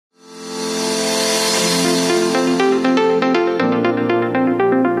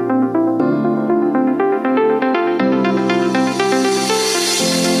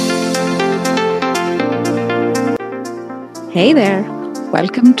Hey there,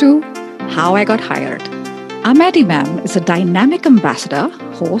 welcome to How I Got Hired. Ahmed Imam is a dynamic ambassador,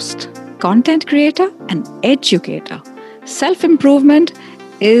 host, content creator, and educator. Self-improvement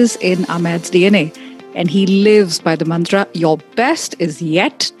is in Ahmed's DNA, and he lives by the mantra, your best is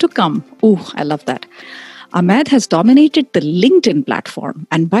yet to come. Ooh, I love that. Ahmed has dominated the LinkedIn platform,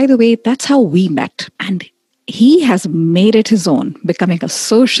 and by the way, that's how we met. And he has made it his own, becoming a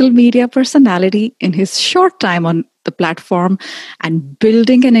social media personality in his short time on the platform and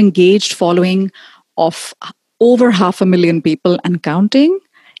building an engaged following of over 500,000 people and counting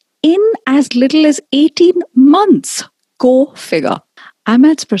in as little as 18 months. Go figure.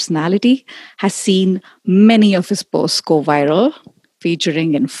 Ahmed's personality has seen many of his posts go viral,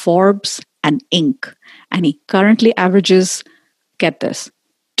 featuring in Forbes and Inc. And he currently averages, get this,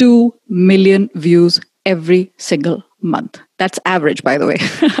 2 million views every single month. That's average, by the way.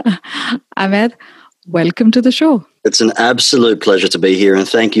 Ahmed, welcome to the show. It's an absolute pleasure to be here, and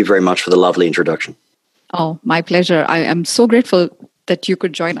thank you very much for the lovely introduction. Oh, my pleasure. I am so grateful that you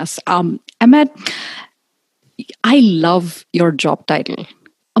could join us. Ahmed, I love your job title,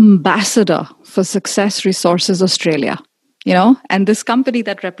 Ambassador for Success Resources Australia. You know, and this company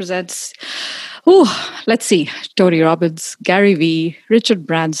that represents, let's see, Tony Robbins, Gary Vee, Richard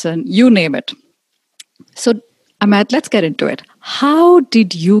Branson, you name it. So, Ahmed, let's get into it. How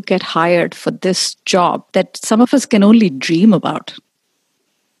did you get hired for this job that some of us can only dream about?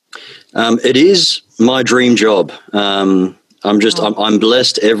 It is my dream job. I'm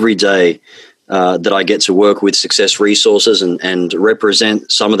blessed every day that I get to work with Success Resources and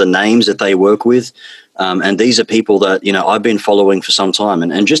represent some of the names that they work with. And these are people that, you know, I've been following for some time.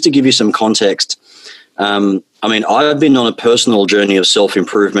 And just to give you some context, I've been on a personal journey of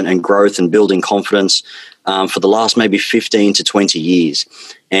self-improvement and growth and building confidence for the last maybe 15 to 20 years.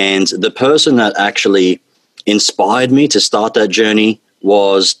 And the person that actually inspired me to start that journey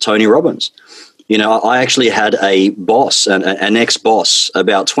was Tony Robbins. You know, I actually had a boss, an ex-boss,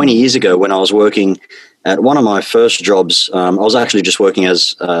 about 20 years ago when I was working at one of my first jobs. I was actually just working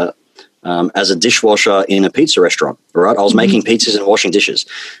as a dishwasher in a pizza restaurant, right? I was making pizzas and washing dishes.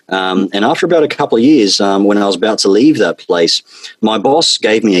 And after about a couple of years, when I was about to leave that place, my boss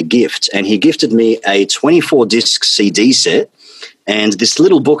gave me a gift, and he gifted me a 24-disc CD set, and this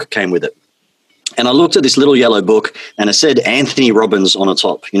little book came with it. And I looked at this little yellow book, and it said Anthony Robbins on the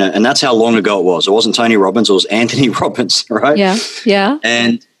top, you know, and that's how long ago it was. It wasn't Tony Robbins, it was Anthony Robbins, right? Yeah.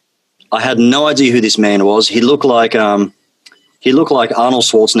 And I had no idea who this man was. He looked like Arnold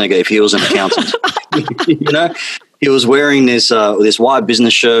Schwarzenegger if he was an accountant. You know, he was wearing this white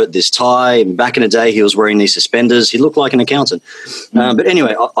business shirt, this tie. Back in the day, he was wearing these suspenders. He looked like an accountant. But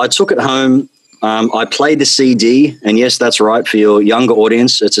anyway, I took it home. I played the CD, and yes, that's right for your younger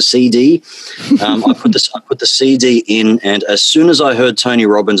audience. It's a CD. I put the CD in, and as soon as I heard Tony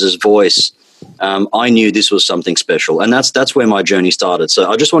Robbins' voice, I knew this was something special, and that's where my journey started.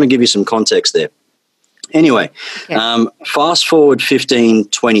 So I just want to give you some context there. Anyway, okay. Fast forward 15,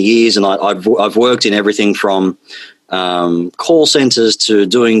 20 years, and I've worked in everything from call centers to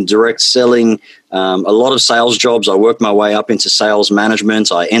doing direct selling, a lot of sales jobs. I worked my way up into sales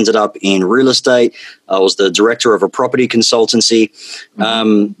management. I ended up in real estate. I was the director of a property consultancy.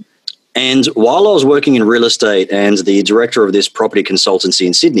 And while I was working in real estate and the director of this property consultancy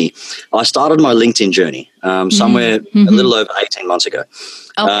in Sydney, I started my LinkedIn journey somewhere a little over 18 months ago.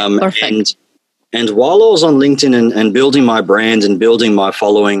 Okay, perfect. And while I was on LinkedIn and building my brand and building my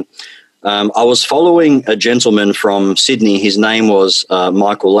following, I was following a gentleman from Sydney. His name was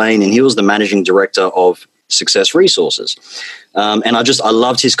Michael Lane, and he was the managing director of Success Resources. And I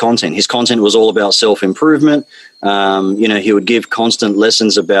loved his content. His content was all about self-improvement. You know, he would give constant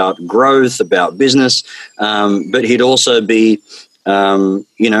lessons about growth, about business, but he'd also be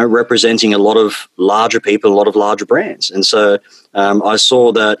representing a lot of larger people, a lot of larger brands. And so I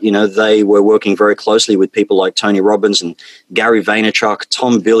saw that, you know, they were working very closely with people like Tony Robbins and Gary Vaynerchuk,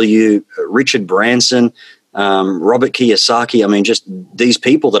 Tom Bilyeu, Richard Branson, Robert Kiyosaki. I mean, just these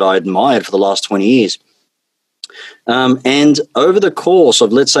people that I admired for the last 20 years. And over the course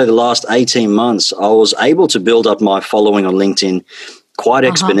of, let's say, the last 18 months, I was able to build up my following on LinkedIn quite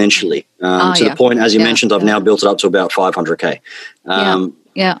exponentially to the point, as you mentioned, I've now built it up to about 500K.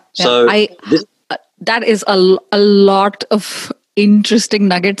 So that is a lot of interesting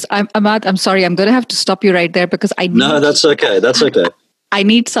nuggets. I'm sorry, I'm going to have to stop you right there because that's okay. That's okay. I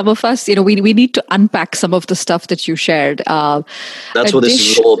need some of us, you know, we need to unpack some of the stuff that you shared. That's what this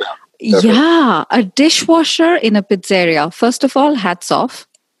is all about. Perfect. Yeah, a dishwasher in a pizzeria. First of all, hats off.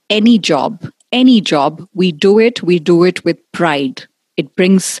 Any job, we do it with pride. It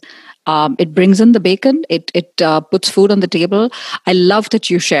brings It brings in the bacon. It puts food on the table. I love that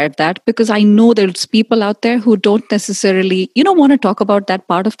you shared that, because I know there's people out there who don't necessarily, want to talk about that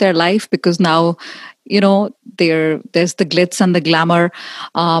part of their life, because now, there's the glitz and the glamour,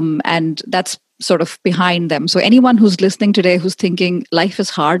 and that's sort of behind them. So anyone who's listening today who's thinking life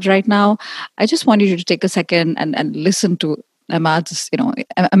is hard right now, I just want you to take a second and listen to Ahmad's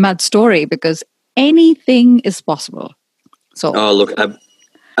story, because anything is possible. So, look,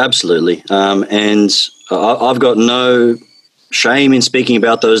 absolutely. And I've got no shame in speaking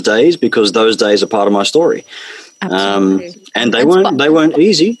about those days, because those days are part of my story. And they weren't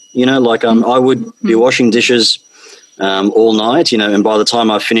easy, I would be washing dishes all night, and by the time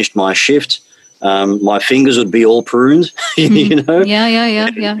I finished my shift, my fingers would be all pruned, Yeah.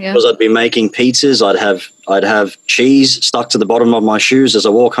 Because I'd be making pizzas. I'd have cheese stuck to the bottom of my shoes as I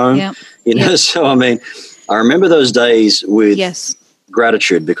walk home, So, I remember those days with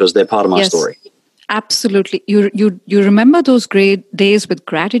gratitude, because they're part of my story. Absolutely. You remember those great days with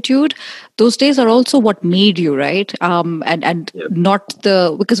gratitude. Those days are also what made you, right? Not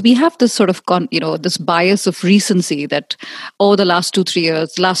because we have this sort of this bias of recency that, the last 2-3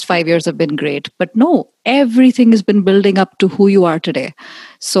 years, last 5 years have been great. But no, everything has been building up to who you are today.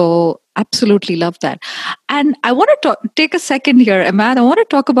 So absolutely love that. And I want to take a second here, Ahmad. I want to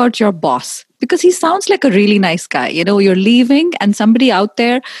talk about your boss, because he sounds like a really nice guy. You're leaving and somebody out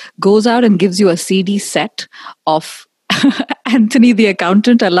there goes out and gives you a CD set of Anthony the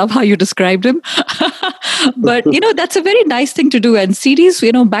accountant. I love how you described him. But, that's a very nice thing to do. And CDs,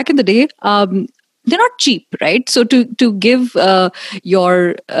 back in the day, they're not cheap, right? So to give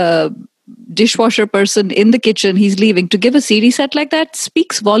your dishwasher person in the kitchen, he's leaving, to give a CD set like that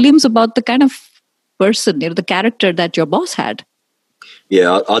speaks volumes about the kind of person, the character that your boss had.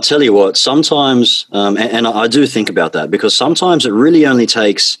 Yeah, I'll tell you what, sometimes, and I do think about that, because sometimes it really only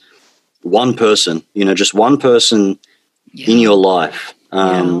takes one person, just one person in your life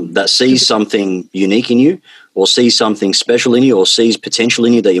that sees something unique in you, or sees something special in you, or sees potential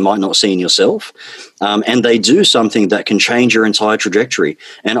in you that you might not see in yourself. And they do something that can change your entire trajectory.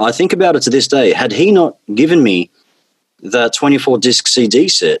 And I think about it to this day. Had he not given me that 24-disc CD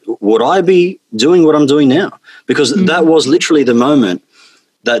set, would I be doing what I'm doing now? Because that was literally the moment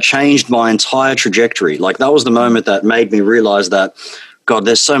that changed my entire trajectory. Like, that was the moment that made me realize that, God,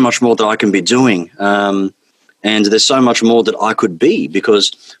 there's so much more that I can be doing. And there's so much more that I could be,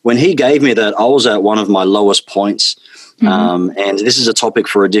 because when he gave me that, I was at one of my lowest points. And this is a topic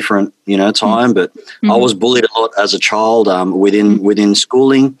for a different, time, but I was bullied a lot as a child within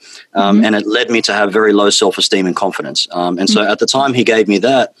schooling, and it led me to have very low self-esteem and confidence. And so at the time he gave me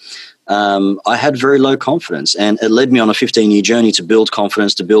that, I had very low confidence, and it led me on a 15-year journey to build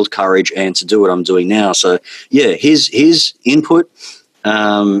confidence, to build courage, and to do what I'm doing now. So, yeah, his input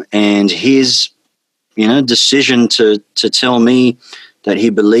and his decision to tell me that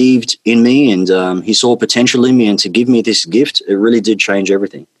he believed in me, and he saw potential in me, and to give me this gift, it really did change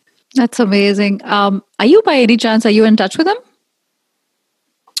everything. That's amazing. Are you, by any chance, are you in touch with him?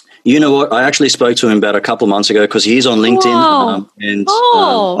 You know what? I actually spoke to him about a couple of months ago, because he's on LinkedIn, and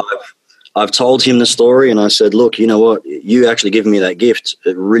I've told him the story, and I said, look, you know what? You actually giving me that gift,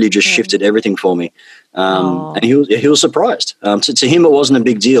 it really just shifted everything for me. And he was surprised. To him, it wasn't a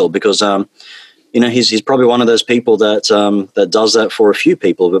big deal, because he's probably one of those people that does that for a few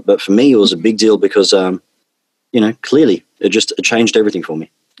people, but for me, it was a big deal, because clearly it changed everything for me.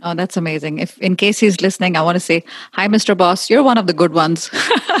 Oh, that's amazing. If in case he's listening, I want to say, hi, Mr. Boss, you're one of the good ones.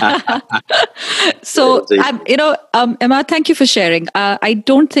 So, Emma, thank you for sharing. I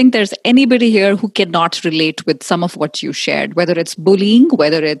don't think there's anybody here who cannot relate with some of what you shared, whether it's bullying,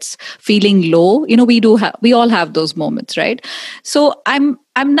 whether it's feeling low. We all have those moments, right? So I'm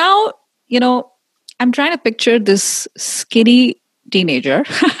now, I'm trying to picture this skinny teenager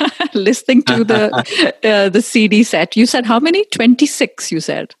listening to the CD set. You said how many? 26, you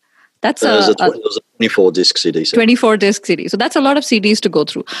said. That's it was a 24-disc CD set. 24-disc CD. So that's a lot of CDs to go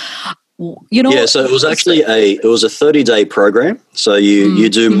through. Yeah, so it was actually a 30-day program. So you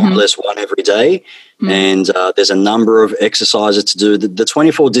do more or less one every day, and there's a number of exercises to do. The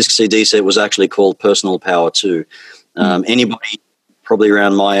 24-disc CD set was actually called Personal Power 2. Anybody probably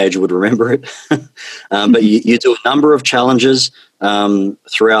around my age would remember it. But you do a number of challenges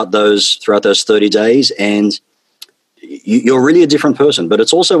throughout those 30 days, and you're really a different person. But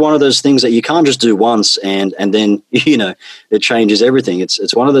it's also one of those things that you can't just do once and then it changes everything.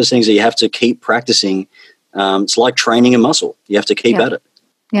 It's one of those things that you have to keep practicing. It's like training a muscle. You have to keep at it.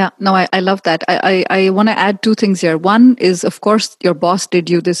 Yeah, no, I love that. I want to add two things here. One is, of course, your boss did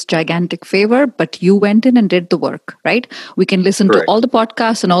you this gigantic favor, but you went in and did the work, right? We can listen to Correct. all the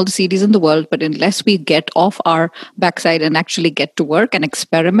podcasts and all the CDs in the world, but unless we get off our backside and actually get to work and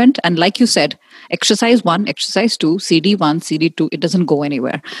experiment, and like you said, exercise one, exercise two, CD one, CD two, it doesn't go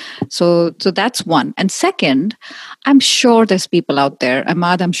anywhere. So that's one. And second, I'm sure there's people out there,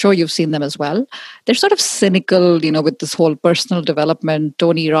 Ahmad, I'm sure you've seen them as well. They're sort of cynical, with this whole personal development,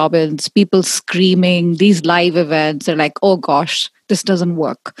 Tony Robbins, people screaming, these live events. They're like, oh gosh, this doesn't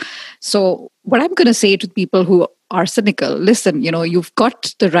work. So, what I'm going to say to people who are cynical, listen, you've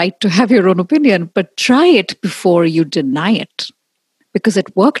got the right to have your own opinion, but try it before you deny it because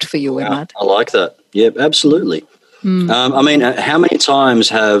it worked for you, Wow, Ahmad. I like that. Yep, absolutely. I mean, how many times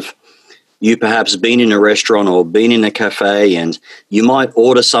have you perhaps been in a restaurant or been in a cafe and you might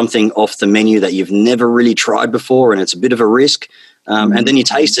order something off the menu that you've never really tried before and it's a bit of a risk, and then you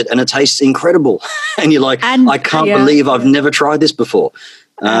taste it and it tastes incredible and you're like, I can't believe I've never tried this before.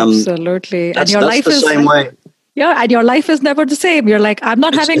 Absolutely. And your life is the same way. Yeah, and your life is never the same. You're like, I'm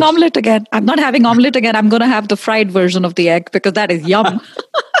not having omelet again. I'm not having omelet again. I'm going to have the fried version of the egg because that is yum.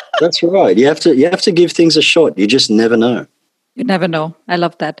 That's right. You have to give things a shot. You just never know. You never know. I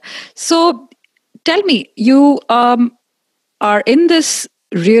love that. So tell me, you are in this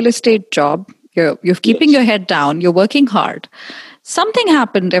real estate job. You're keeping your head down. You're working hard. Something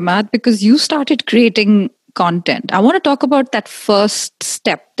happened, Ahmad, because you started creating content. I want to talk about that first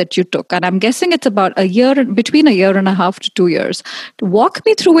step that you took. And I'm guessing it's about between a year and a half to 2 years. Walk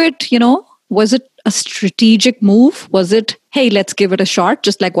me through it. Was it a strategic move? Was it, hey, let's give it a shot,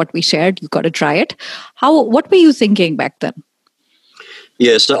 just like what we shared, you got to try it? What were you thinking back then?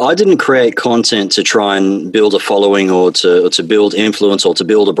 Yeah, so I didn't create content to try and build a following or to build influence or to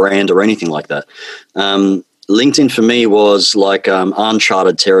build a brand or anything like that. LinkedIn for me was like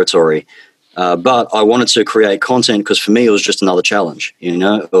uncharted territory. But I wanted to create content because for me it was just another challenge.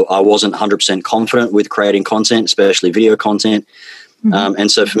 I wasn't 100% confident with creating content, especially video content.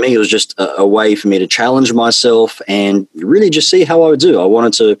 And so for me, it was just a way for me to challenge myself and really just see how I would do. I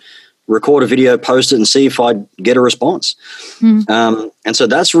wanted to record a video, post it, and see if I'd get a response. And so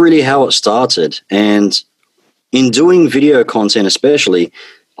that's really how it started. And in doing video content especially,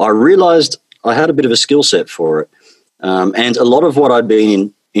 I realized I had a bit of a skill set for it. And a lot of what I'd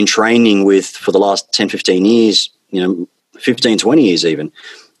been in training with for the last 10, 15 years, 15, 20 years even,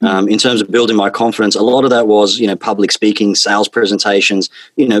 in terms of building my confidence, a lot of that was, public speaking, sales presentations,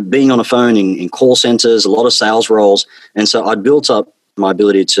 being on a phone in call centers, a lot of sales roles. And so I'd built up my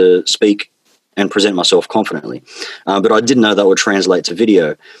ability to speak and present myself confidently. But I didn't know that would translate to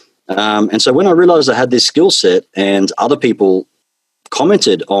video. And so when I realized I had this skill set and other people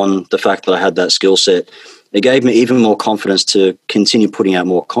commented on the fact that I had that skill set, it gave me even more confidence to continue putting out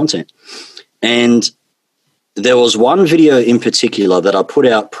more content. And there was one video in particular that I put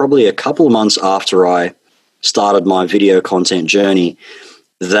out probably a couple of months after I started my video content journey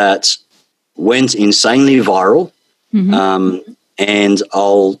that went insanely viral. And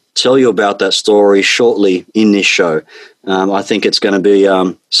I'll tell you about that story shortly in this show. I think it's going to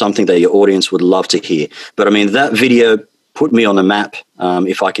be something that your audience would love to hear. But I mean, that video put me on the map,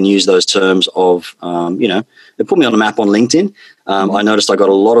 if I can use those terms of, it put me on the map on LinkedIn. I noticed I got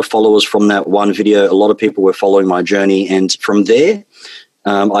a lot of followers from that one video. A lot of people were following my journey. And from there,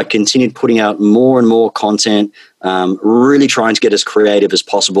 I continued putting out more and more content, really trying to get as creative as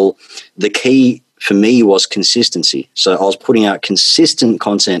possible. The key for me was consistency. So I was putting out consistent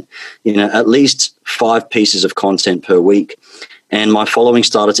content, at least 5 pieces of content per week. And my following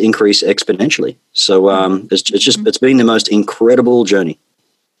started to increase exponentially. So it's been the most incredible journey.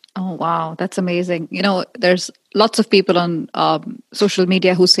 Oh, wow. That's amazing. There's lots of people on social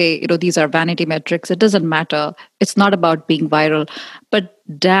media who say, these are vanity metrics. It doesn't matter. It's not about being viral. But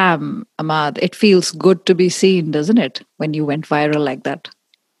damn, Ahmad, it feels good to be seen, doesn't it? When you went viral like that.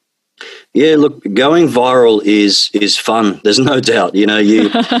 Yeah, look, going viral is fun. There's no doubt.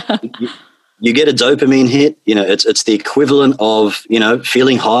 You get a dopamine hit. It's the equivalent of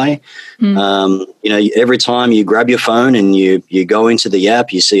feeling high. Every time you grab your phone and you go into the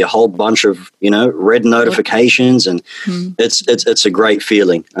app, you see a whole bunch of red notifications, and it's a great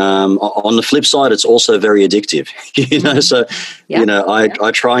feeling. On the flip side, it's also very addictive.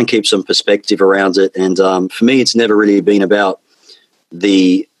 I try and keep some perspective around it, and for me, it's never really been about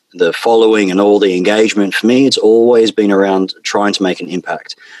the following and all the engagement. For me, it's always been around trying to make an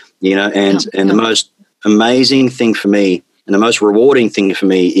impact. The most amazing thing for me and the most rewarding thing for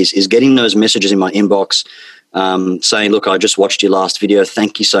me is getting those messages in my inbox saying, look, I just watched your last video.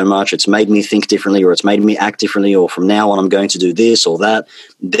 Thank you so much. It's made me think differently, or it's made me act differently, or from now on I'm going to do this or that.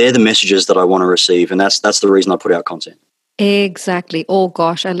 They're the messages that I want to receive. And that's the reason I put out content. Exactly. Oh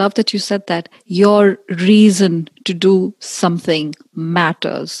gosh, I love that you said that. Your reason to do something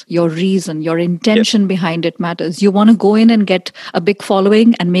matters. Your reason, your intention behind it matters. You want to go in and get a big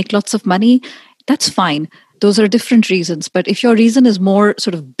following and make lots of money. That's fine. Those are different reasons. But if your reason is more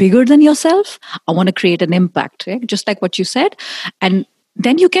sort of bigger than yourself, I want to create an impact, right? Just like what you said. And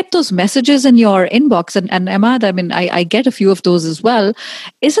then you get those messages in your inbox. And Ahmad, I mean, I get a few of those as well.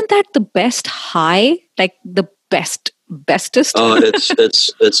 Isn't that the best high? Like the bestest? Oh,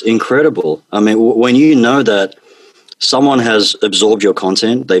 it's incredible. I mean, when you know that someone has absorbed your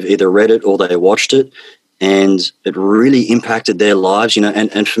content, they've either read it or they watched it, and it really impacted their lives,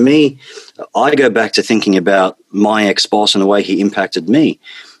 and for me, I go back to thinking about my ex-boss and the way he impacted me.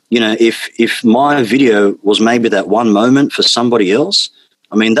 If my video was maybe that one moment for somebody else,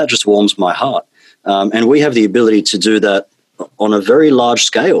 I mean, that just warms my heart. And we have the ability to do that on a very large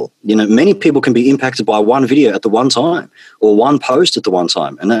scale. Many people can be impacted by one video at the one time or one post at the one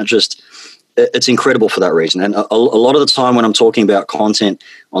time. And it's incredible for that reason. And a lot of the time when I'm talking about content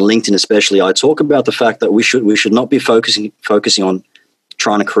on LinkedIn, especially, I talk about the fact that we should not be focusing on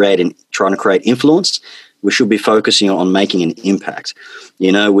trying to create influence. We should be focusing on making an impact.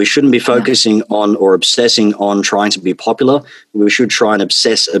 We shouldn't be focusing on or obsessing on trying to be popular. We should try and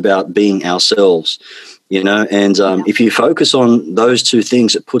obsess about being ourselves. If you focus on those two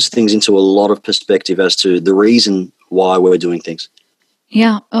things, it puts things into a lot of perspective as to the reason why we're doing things.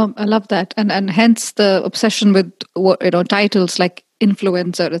 Yeah, I love that, and hence the obsession with titles like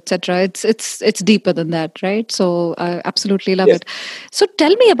influencer, etc. It's deeper than that, right? So I absolutely love it. So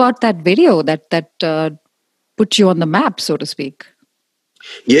tell me about that video that put you on the map, so to speak.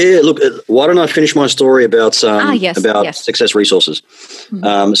 Yeah, look, why don't I finish my story about Success Resources?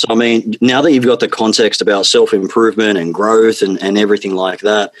 Mm-hmm. So, I mean, now that you've got the context about self-improvement and growth and everything like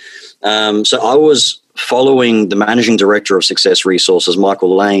that, so I was following the managing director of Success Resources,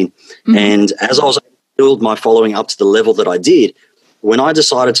 Michael Lane, mm-hmm. and as I was able to build my following up to the level that I did, when I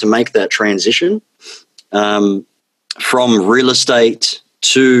decided to make that transition from real estate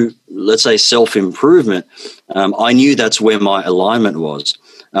to, let's say, self-improvement, I knew that's where my alignment was.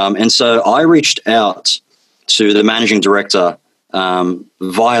 And so I reached out to the managing director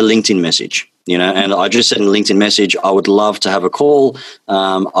via LinkedIn message, and I just said in LinkedIn message, I would love to have a call.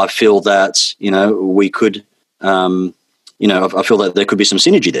 I feel that, we could, I feel that there could be some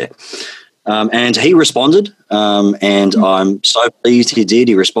synergy there. And he responded, and I'm so pleased he did.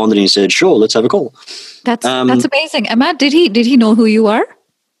 He responded and he said, sure, let's have a call. That's amazing. Ahmad, did he know who you are?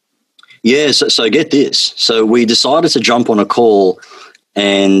 Yeah, so get this. So we decided to jump on a call,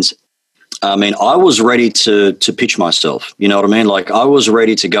 and I mean, I was ready to pitch myself. You know what I mean? Like, I was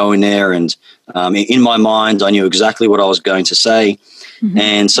ready to go in there, and in my mind, I knew exactly what I was going to say. Mm-hmm.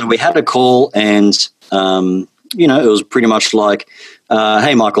 And so we had a call, and it was pretty much like,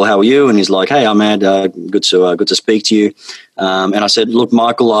 hey, Michael, how are you? And he's like, hey, Ahmad, good to speak to you. And I said, look,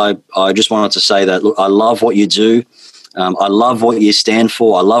 Michael, I just wanted to say that, look, I love what you do. I love what you stand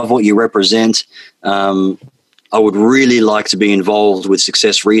for. I love what you represent. I would really like to be involved with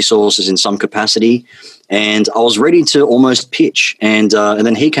Success Resources in some capacity. And I was ready to almost pitch. And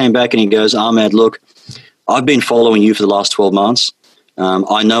then he came back and he goes, Ahmad, look, I've been following you for the last 12 months.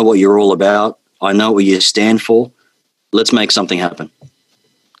 I know what you're all about. I know what you stand for. Let's make something happen.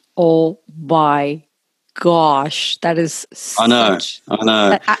 Oh my gosh, that is I know.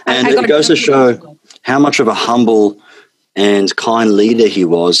 And it goes to show how much of a humble and kind leader he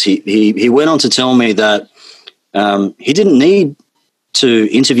was. He went on to tell me that he didn't need to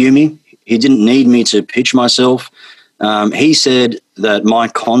interview me. He didn't need me to pitch myself. He said that my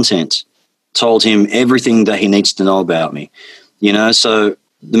content told him everything that he needs to know about me. So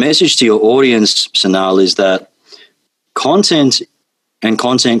the message to your audience, Sanal, is that content and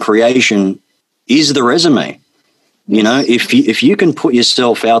content creation is the resume. If you can put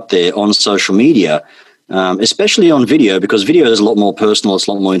yourself out there on social media, especially on video, because video is a lot more personal, it's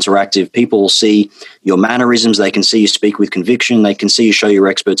a lot more interactive. People will see your mannerisms, they can see you speak with conviction, they can see you show your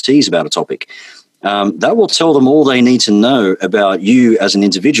expertise about a topic. That will tell them all they need to know about you as an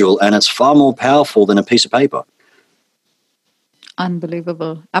individual, and it's far more powerful than a piece of paper.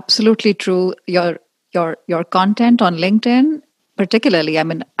 Unbelievable. Absolutely true. Your content on LinkedIn, particularly, I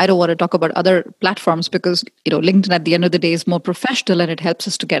mean, I don't want to talk about other platforms because, LinkedIn at the end of the day is more professional and it helps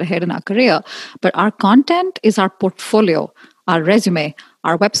us to get ahead in our career. But our content is our portfolio, our resume,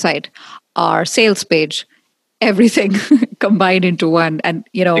 our website, our sales page, everything combined into one. And,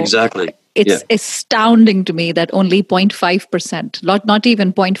 Exactly. it's astounding to me that only 0.5%, not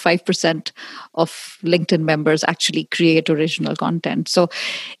even 0.5% of LinkedIn members actually create original content. So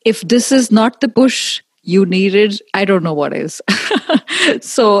if this is not the push you needed, I don't know what is.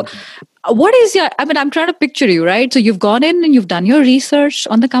 So what is I'm trying to picture you, right? So you've gone in and you've done your research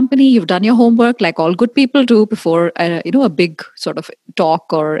on the company, you've done your homework like all good people do before, a big sort of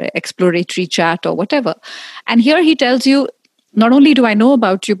talk or exploratory chat or whatever. And here he tells you, not only do I know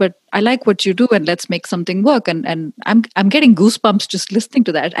about you, but I like what you do and let's make something work. And I'm getting goosebumps just listening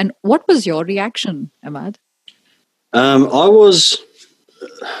to that. And what was your reaction, Ahmad? I was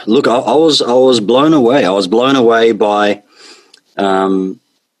blown away. I was blown away by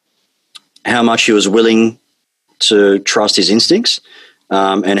how much he was willing to trust his instincts,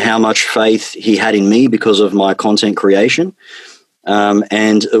 and how much faith he had in me because of my content creation.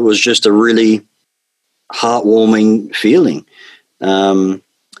 And it was just a really heartwarming feeling. And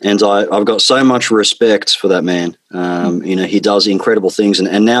I've got so much respect for that man. He does incredible things.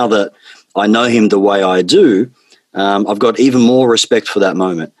 And now that I know him the way I do, I've got even more respect for that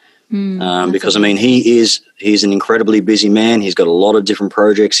moment. Because he's an incredibly busy man. He's got a lot of different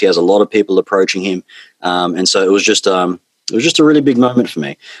projects. He has a lot of people approaching him. And so it was just a really big moment for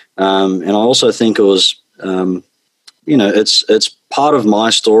me. And I also think it was, it's part of my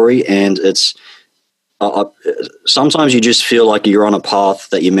story, and it's, sometimes you just feel like you're on a path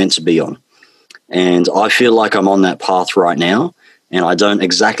that you're meant to be on. And I feel like I'm on that path right now, and I don't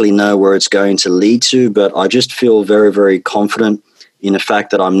exactly know where it's going to lead to, but I just feel very, very confident in the fact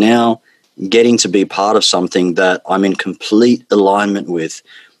that I'm now getting to be part of something that I'm in complete alignment with.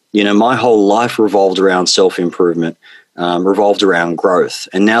 My whole life revolved around self-improvement, revolved around growth.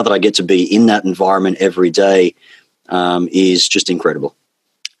 And now that I get to be in that environment every day, is just incredible.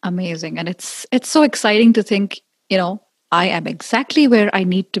 Amazing. And it's so exciting to think, I am exactly where I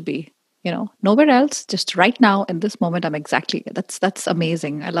need to be, nowhere else, just right now in this moment, that's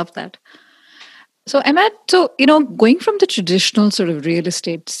amazing. I love that. So Ahmad, going from the traditional sort of real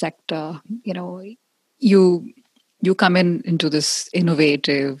estate sector, you come into this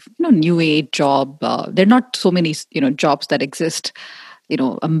innovative, new age job. There are not so many, jobs that exist,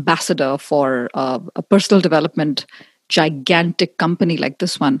 ambassador for a personal development gigantic company like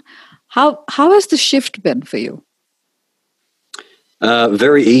this one. How has the shift been for you?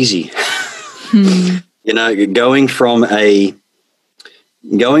 Very easy. Going from a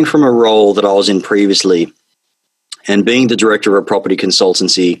role that I was in previously and being the director of a property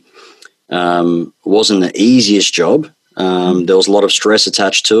consultancy wasn't the easiest job. There was a lot of stress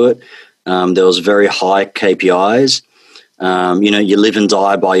attached to it. There was very high KPIs. You live and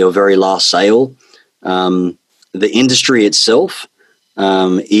die by your very last sale. The industry itself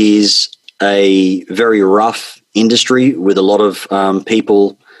is a very rough industry with a lot of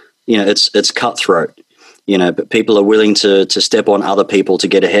people. It's cutthroat. But people are willing to step on other people to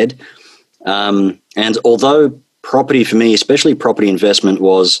get ahead. And although property for me, especially property investment,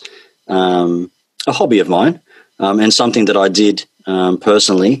 was a hobby of mine and something that I did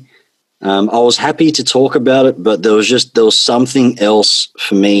personally, I was happy to talk about it, but there was something else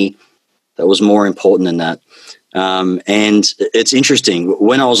for me that was more important than that. And it's interesting.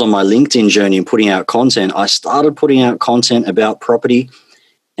 When I was on my LinkedIn journey and putting out content, I started putting out content about property.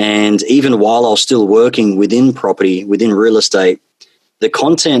 And even while I was still working within property, within real estate, the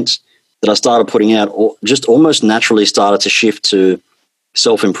content that I started putting out just almost naturally started to shift to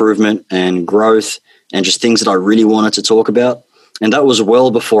self-improvement and growth and just things that I really wanted to talk about. And that was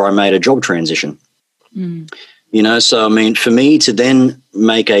well before I made a job transition. So, for me to then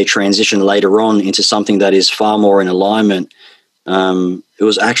make a transition later on into something that is far more in alignment, it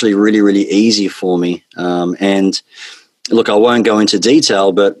was actually really, really easy for me. And look, I won't go into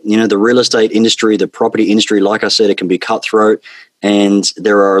detail, but, the real estate industry, the property industry, like I said, it can be cutthroat, and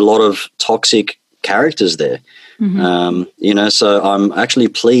there are a lot of toxic characters there. So I'm actually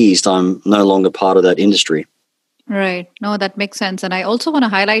pleased I'm no longer part of that industry. Right. No, that makes sense. And I also want to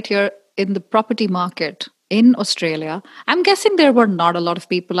highlight here in the property market in Australia, I'm guessing there were not a lot of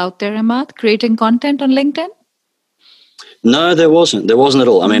people out there, Ahmad, creating content on LinkedIn? No, there wasn't. There wasn't at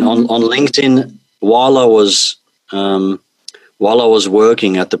all. On LinkedIn, while I was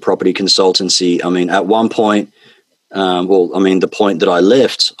working at the property consultancy, at one point, the point that I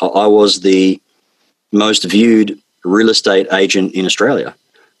left, I was the most viewed real estate agent in Australia.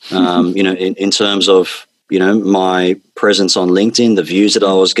 In terms of, my presence on LinkedIn, the views that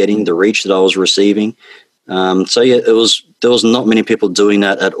I was getting, the reach that I was receiving. There was not many people doing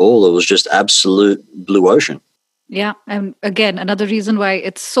that at all. It was just absolute blue ocean. Yeah. And again, another reason why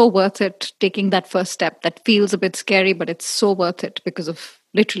it's so worth it taking that first step that feels a bit scary, but it's so worth it because of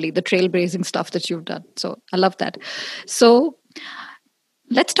literally the trailblazing stuff that you've done. So I love that. So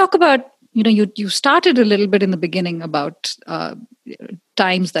let's talk about, you started a little bit in the beginning about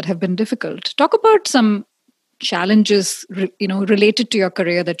times that have been difficult. Talk about some challenges, related to your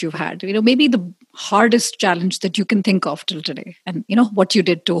career that you've had. Maybe the hardest challenge that you can think of till today, and what you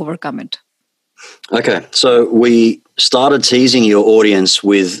did to overcome it. Okay, so we started teasing your audience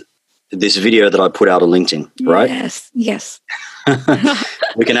with this video that I put out on LinkedIn, right? Yes.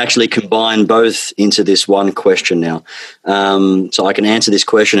 We can actually combine both into this one question now. So I can answer this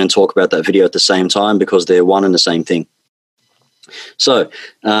question and talk about that video at the same time because they're one and the same thing. So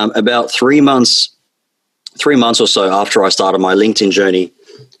about 3 months or so after I started my LinkedIn journey,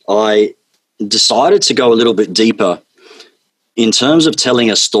 I decided to go a little bit deeper in terms of telling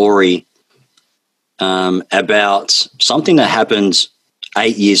a story about something that happened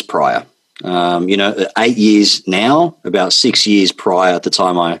 8 years prior. 8 years now, about 6 years prior at the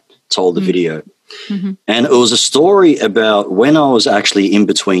time I told the video. Mm-hmm. And it was a story about when I was actually in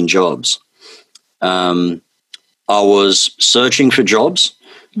between jobs. I was searching for jobs.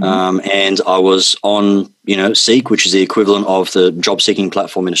 And I was on, Seek, which is the equivalent of the job seeking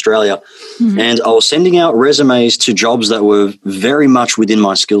platform in Australia. Mm-hmm. And I was sending out resumes to jobs that were very much within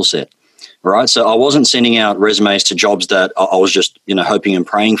my skill set. Right. So I wasn't sending out resumes to jobs that I was just, hoping and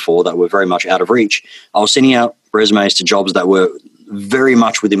praying for that were very much out of reach. I was sending out resumes to jobs that were very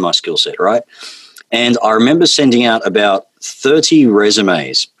much within my skill set. Right. And I remember sending out about 30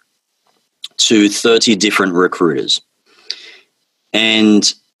 resumes to 30 different recruiters.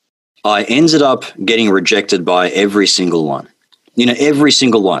 And I ended up getting rejected by every single one, every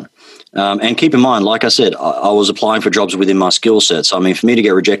single one. And keep in mind, like I said, I was applying for jobs within my skill set. So, for me to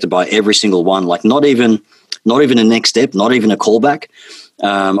get rejected by every single one, like not even a next step, not even a callback,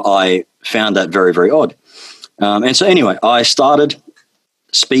 I found that very, very odd. And so anyway, I started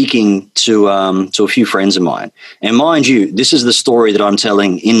speaking to a few friends of mine. And mind you, this is the story that I'm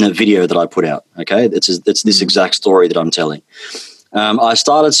telling in the video that I put out. Okay, it's this exact story that I'm telling. I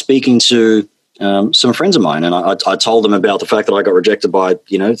started speaking to some friends of mine, and I told them about the fact that I got rejected by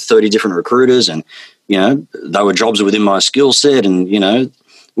 30 different recruiters, and they were jobs within my skill set, and we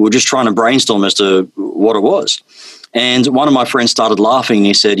were just trying to brainstorm as to what it was. And one of my friends started laughing, and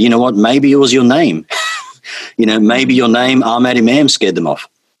he said, "You know what? Maybe it was your name. Maybe your name, Ahmed Imam, scared them off."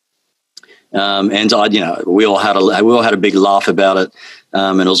 And we all had a big laugh about it.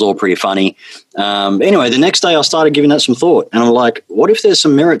 And it was all pretty funny. Anyway, the next day I started giving that some thought, and I'm like, what if there's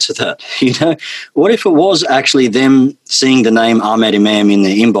some merit to that? What if it was actually them seeing the name Ahmed Imam in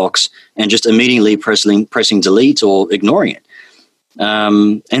their inbox and just immediately pressing delete or ignoring it?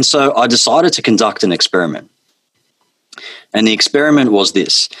 And so I decided to conduct an experiment. And the experiment was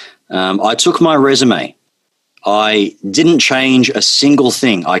this. I took my resume. I didn't change a single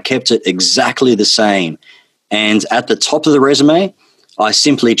thing. I kept it exactly the same. And at the top of the resume, I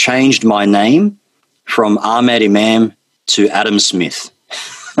simply changed my name from Ahmed Imam to Adam Smith.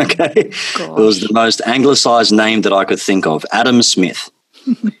 Okay. Gosh. It was the most anglicized name that I could think of, Adam Smith.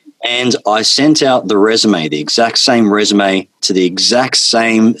 And I sent out the resume, the exact same resume, to the exact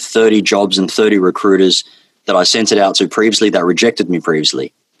same 30 jobs and 30 recruiters that I sent it out to previously that rejected me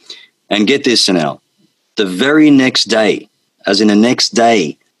previously. And get this, Sunil, the very next day, as in the next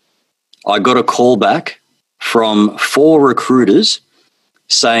day, I got a call back from 4 recruiters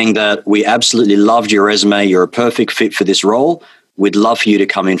saying that we absolutely loved your resume. You're a perfect fit for this role. We'd love for you to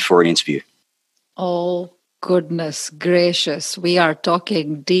come in for an interview. Oh, goodness gracious. We are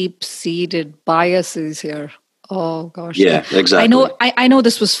talking deep-seated biases here. Oh, gosh. Yeah, exactly. I know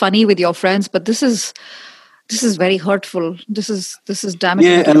this was funny with your friends, but this is very hurtful. This is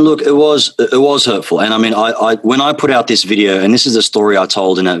damaging. Yeah, and look, it was hurtful. And I when I put out this video, and this is the story I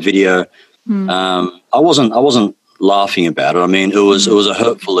told in that video, I wasn't laughing about it. It was a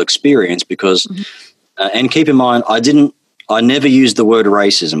hurtful experience because, and keep in mind, I never used the word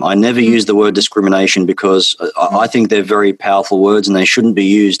racism. I never used the word discrimination because I think they're very powerful words and they shouldn't be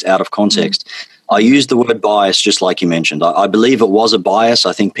used out of context. I used the word bias just like you mentioned. I believe it was a bias.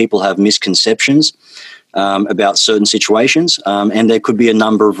 I think people have misconceptions about certain situations, and there could be a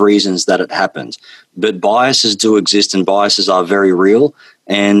number of reasons that it happened. But biases do exist, and biases are very real,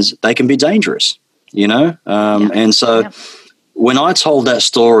 and they can be dangerous. And so when I told that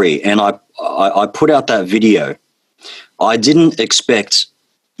story and I put out that video, I didn't expect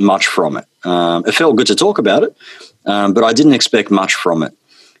much from it. It felt good to talk about it, but I didn't expect much from it.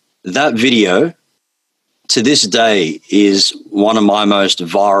 That video, to this day, is one of my most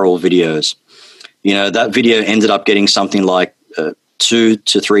viral videos. That video ended up getting something like 200,000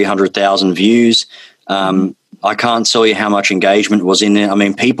 to 300,000 views. I can't tell you how much engagement was in there. I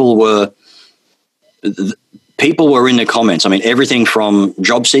mean, people were in the comments. I mean, everything from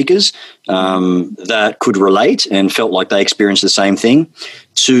job seekers that could relate and felt like they experienced the same thing,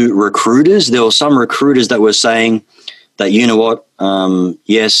 to recruiters. There were some recruiters that were saying that, you know what,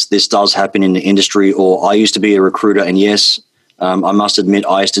 yes, this does happen in the industry, or I used to be a recruiter, and yes, I must admit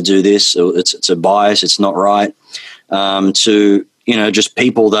I used to do this. It's a bias. It's not right. To, you know, just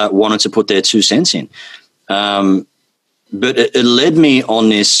people that wanted to put their 2 cents in. But it led me on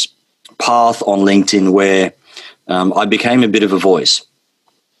this path on LinkedIn where I became a bit of a voice,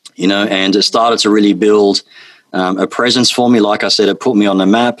 you know, and it started to really build a presence for me. Like I said, it put me on the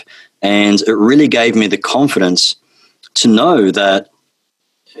map, and it really gave me the confidence to know that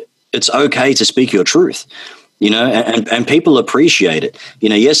it's okay to speak your truth, you know, and people appreciate it. You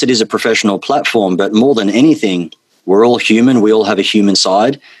know, yes, it is a professional platform, but more than anything, we're all human. We all have a human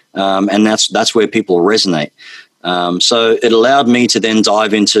side, and that's where people resonate. So it allowed me to then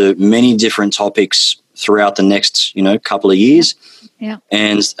dive into many different topics throughout the next, you know, couple of years. Yeah.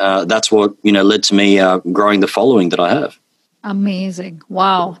 And that's what, you know, led to me growing the following that I have. Amazing.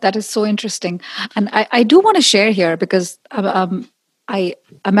 Wow. That is so interesting. And I do want to share here because Ahmad,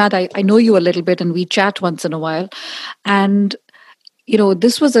 I know you a little bit and we chat once in a while. And, you know,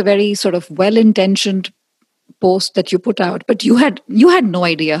 this was a very sort of well-intentioned post that you put out, but you had no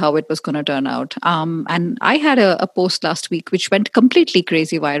idea how it was going to turn out. And I had a post last week which went completely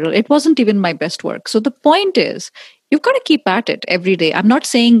crazy viral. It wasn't even my best work. So the point is, you've got to keep at it every day. I'm not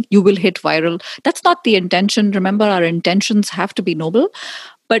saying you will hit viral. That's not the intention. Remember, our intentions have to be noble,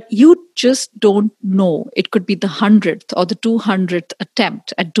 but you just don't know. It could be the 100th or the 200th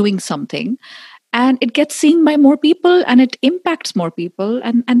attempt at doing something, and it gets seen by more people and it impacts more people,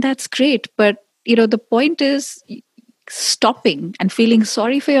 and that's great. But you know, the point is, stopping and feeling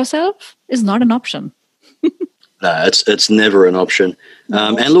sorry for yourself is not an option. No, it's never an option.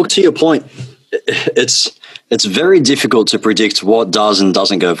 And look, to your point, it's very difficult to predict what does and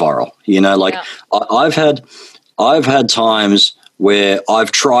doesn't go viral. You know, like I've had times where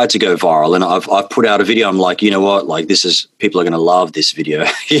I've tried to go viral, and I've put out a video. I'm like, you know what, like people are going to love this video.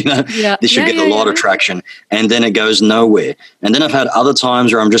 You know, this should get a lot of traction, and then it goes nowhere. And then I've had other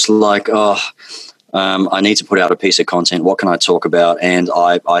times where I'm just like, I need to put out a piece of content. What can I talk about? And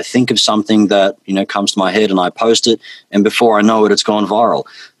I think of something that, you know, comes to my head, and I post it, and before I know it, it's gone viral.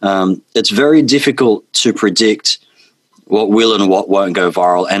 It's very difficult to predict what will and what won't go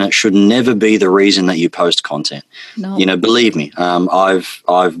viral, and it should never be the reason that you post content. No. You know, believe me,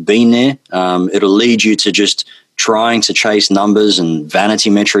 I've been there. It'll lead you to just trying to chase numbers and vanity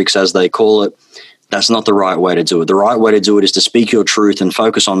metrics, as they call it. That's not the right way to do it. The right way to do it is to speak your truth and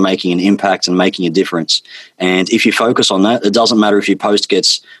focus on making an impact and making a difference. And if you focus on that, it doesn't matter if your post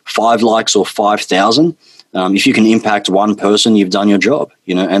gets 5 likes or 5,000. If you can impact one person, you've done your job.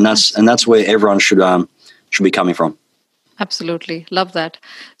 You know, and that's where everyone should be coming from. Absolutely. Love that.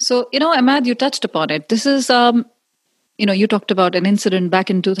 So, you know, Ahmad, you touched upon it. This is, you know, you talked about an incident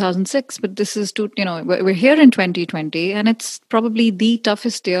back in 2006, but this is, we're here in 2020, and it's probably the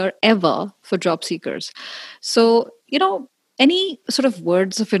toughest year ever for job seekers. So, you know, any sort of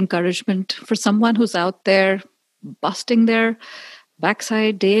words of encouragement for someone who's out there busting their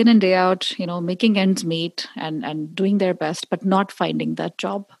backside day in and day out, you know, making ends meet and doing their best, but not finding that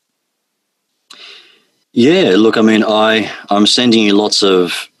job? Yeah, look, I mean, I'm sending you lots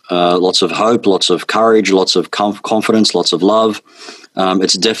of hope, lots of courage, lots of confidence, lots of love.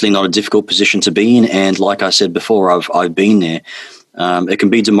 It's definitely not a difficult position to be in, and like I said before, I've been there. It can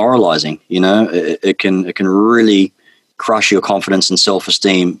be demoralizing, you know. It can really crush your confidence and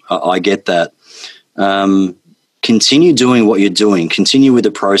self-esteem. I get that. Continue doing what you're doing. Continue with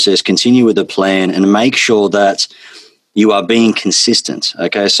the process. Continue with the plan, and make sure that you are being consistent.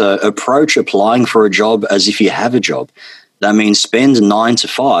 Okay, so approach applying for a job as if you have a job. That means spend 9 to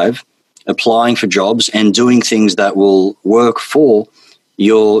 5 applying for jobs and doing things that will work for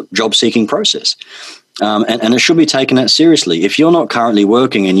your job seeking process. And it should be taken that seriously. If you're not currently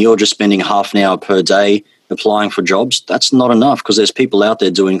working and you're just spending half an hour per day applying for jobs, that's not enough, because there's people out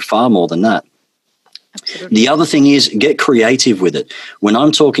there doing far more than that. Absolutely. The other thing is, get creative with it. When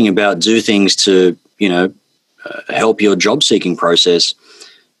I'm talking about do things to, you know, help your job seeking process,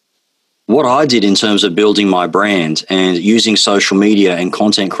 what I did in terms of building my brand and using social media and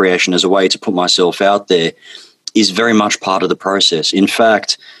content creation as a way to put myself out there is very much part of the process. In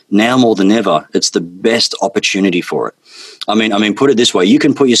fact, now more than ever, it's the best opportunity for it. I mean, put it this way, you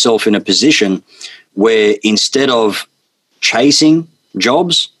can put yourself in a position where instead of chasing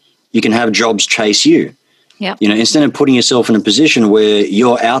jobs, you can have jobs chase you. Yeah. Instead of putting yourself in a position where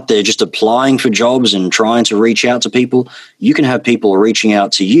you're out there just applying for jobs and trying to reach out to people, you can have people reaching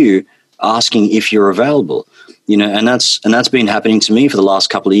out to you asking if you're available. And that's been happening to me for the last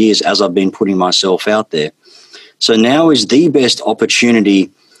couple of years as I've been putting myself out there. So now is the best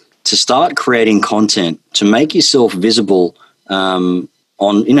opportunity to start creating content, to make yourself visible on,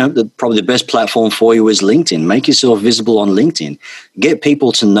 probably the best platform for you is LinkedIn. Make yourself visible on LinkedIn. Get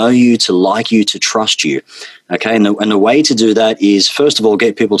people to know you, to like you, to trust you. Okay, and the way to do that is, first of all,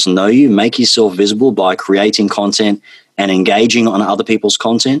 get people to know you. Make yourself visible by creating content and engaging on other people's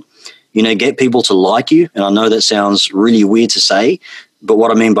content. Get people to like you. And I know that sounds really weird to say, but what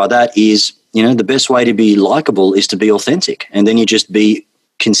I mean by that is, the best way to be likable is to be authentic. And then you just be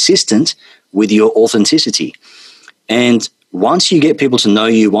consistent with your authenticity. And once you get people to know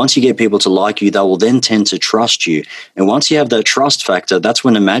you, once you get people to like you, they will then tend to trust you. And once you have that trust factor, that's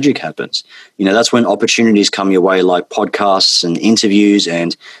when the magic happens. That's when opportunities come your way, like podcasts and interviews,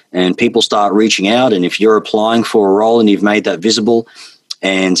 and people start reaching out. And if you're applying for a role and you've made that visible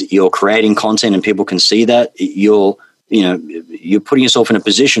and you're creating content and people can see that, you're putting yourself in a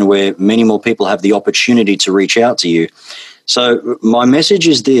position where many more people have the opportunity to reach out to you. So my message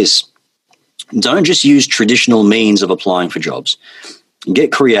is this: don't just use traditional means of applying for jobs.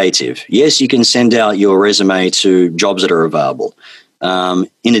 Get creative. Yes, you can send out your resume to jobs that are available.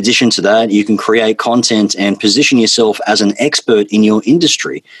 In addition to that, you can create content and position yourself as an expert in your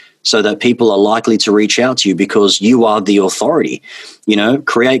industry so that people are likely to reach out to you because you are the authority.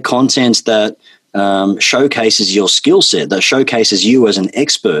 Create content that showcases your skill set, that showcases you as an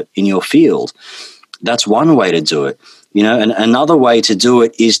expert in your field. That's one way to do it. And another way to do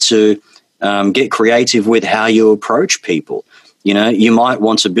it is to get creative with how you approach people. You might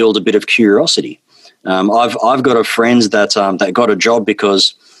want to build a bit of curiosity. I've got a friend that got a job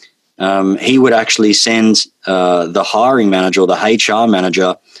because he would actually send the hiring manager or the HR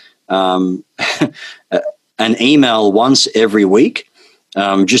manager an email once every week,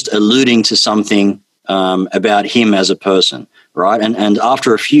 just alluding to something about him as a person, right? And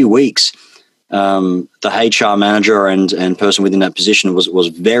after a few weeks, the HR manager and person within that position was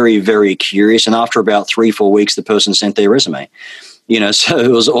very, very curious. And after about 3-4 weeks, the person sent their resume. So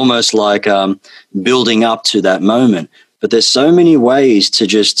it was almost like building up to that moment. But there's so many ways to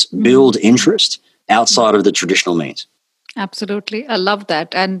just build interest outside of the traditional means. Absolutely. I love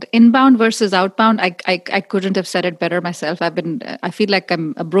that. And inbound versus outbound, I couldn't have said it better myself. I feel like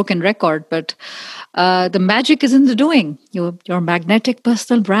I'm a broken record, but the magic is in the doing. Your magnetic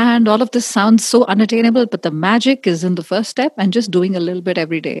personal brand, all of this sounds so unattainable, but the magic is in the first step and just doing a little bit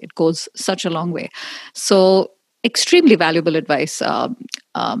every day. It goes such a long way. So extremely valuable advice.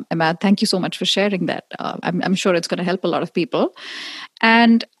 Ahmad, thank you so much for sharing that. I'm sure it's going to help a lot of people.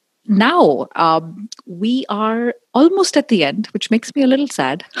 And now we are almost at the end, which makes me a little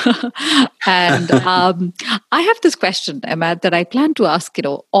sad. And I have this question, Ahmad, that I plan to ask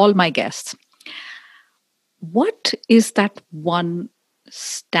all my guests. What is that one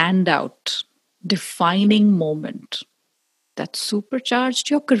standout, defining moment that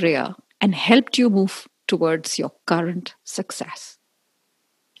supercharged your career and helped you move towards your current success?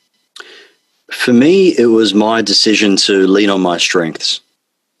 For me, it was my decision to lean on my strengths.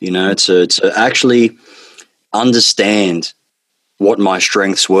 To actually understand what my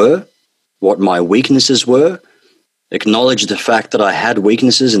strengths were, what my weaknesses were, acknowledge the fact that I had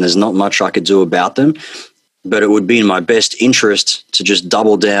weaknesses and there's not much I could do about them, but it would be in my best interest to just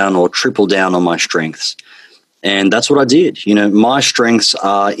double down or triple down on my strengths. And that's what I did. My strengths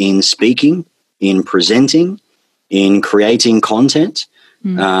are in speaking, in presenting, in creating content,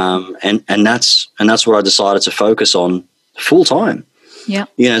 and that's what I decided to focus on full time. Yeah.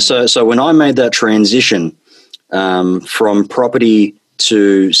 So when I made that transition from property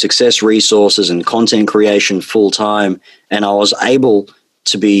to success resources and content creation full time, and I was able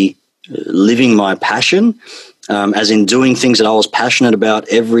to be living my passion, as in doing things that I was passionate about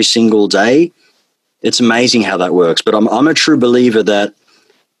every single day, it's amazing how that works. But I'm a true believer that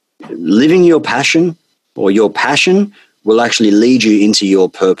living your passion or your passion will actually lead you into your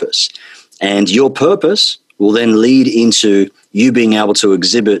purpose. And your purpose will then lead into you being able to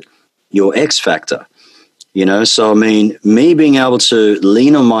exhibit your X factor. So me being able to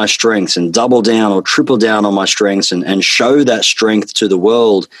lean on my strengths and double down or triple down on my strengths and show that strength to the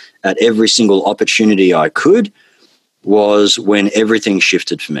world at every single opportunity I could was when everything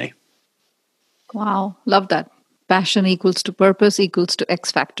shifted for me. Wow. Love that. Passion equals to purpose equals to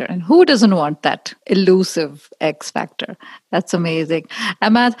X factor. And who doesn't want that elusive X factor? That's amazing.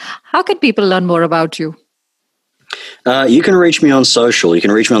 Ahmad, how can people learn more about you? You can reach me on social. You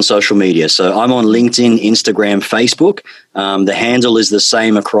can reach me on social media. So I'm on LinkedIn, Instagram, Facebook. The handle is the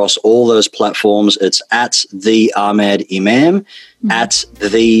same across all those platforms. It's at the Ahmed Imam, at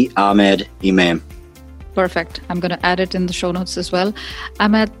the Ahmed Imam. Perfect. I'm going to add it in the show notes as well.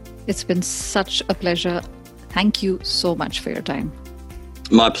 Ahmed, it's been such a pleasure. Thank you so much for your time.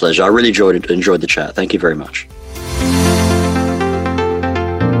 My pleasure. I really enjoyed the chat. Thank you very much.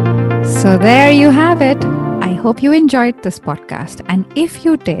 So there you have it. I hope you enjoyed this podcast. And if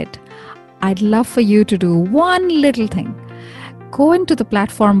you did, I'd love for you to do one little thing. Go into the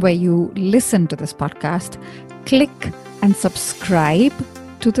platform where you listen to this podcast, click and subscribe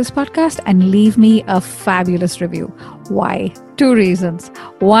to this podcast, and leave me a fabulous review. Why? 2 reasons.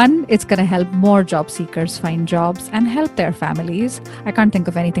 1, it's going to help more job seekers find jobs and help their families. I can't think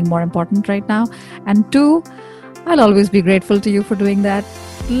of anything more important right now. And 2, I'll always be grateful to you for doing that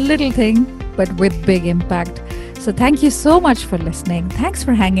little thing, but with big impact. So thank you so much for listening. Thanks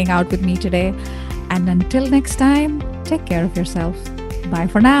for hanging out with me today. And until next time, take care of yourself. Bye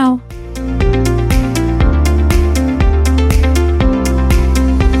for now.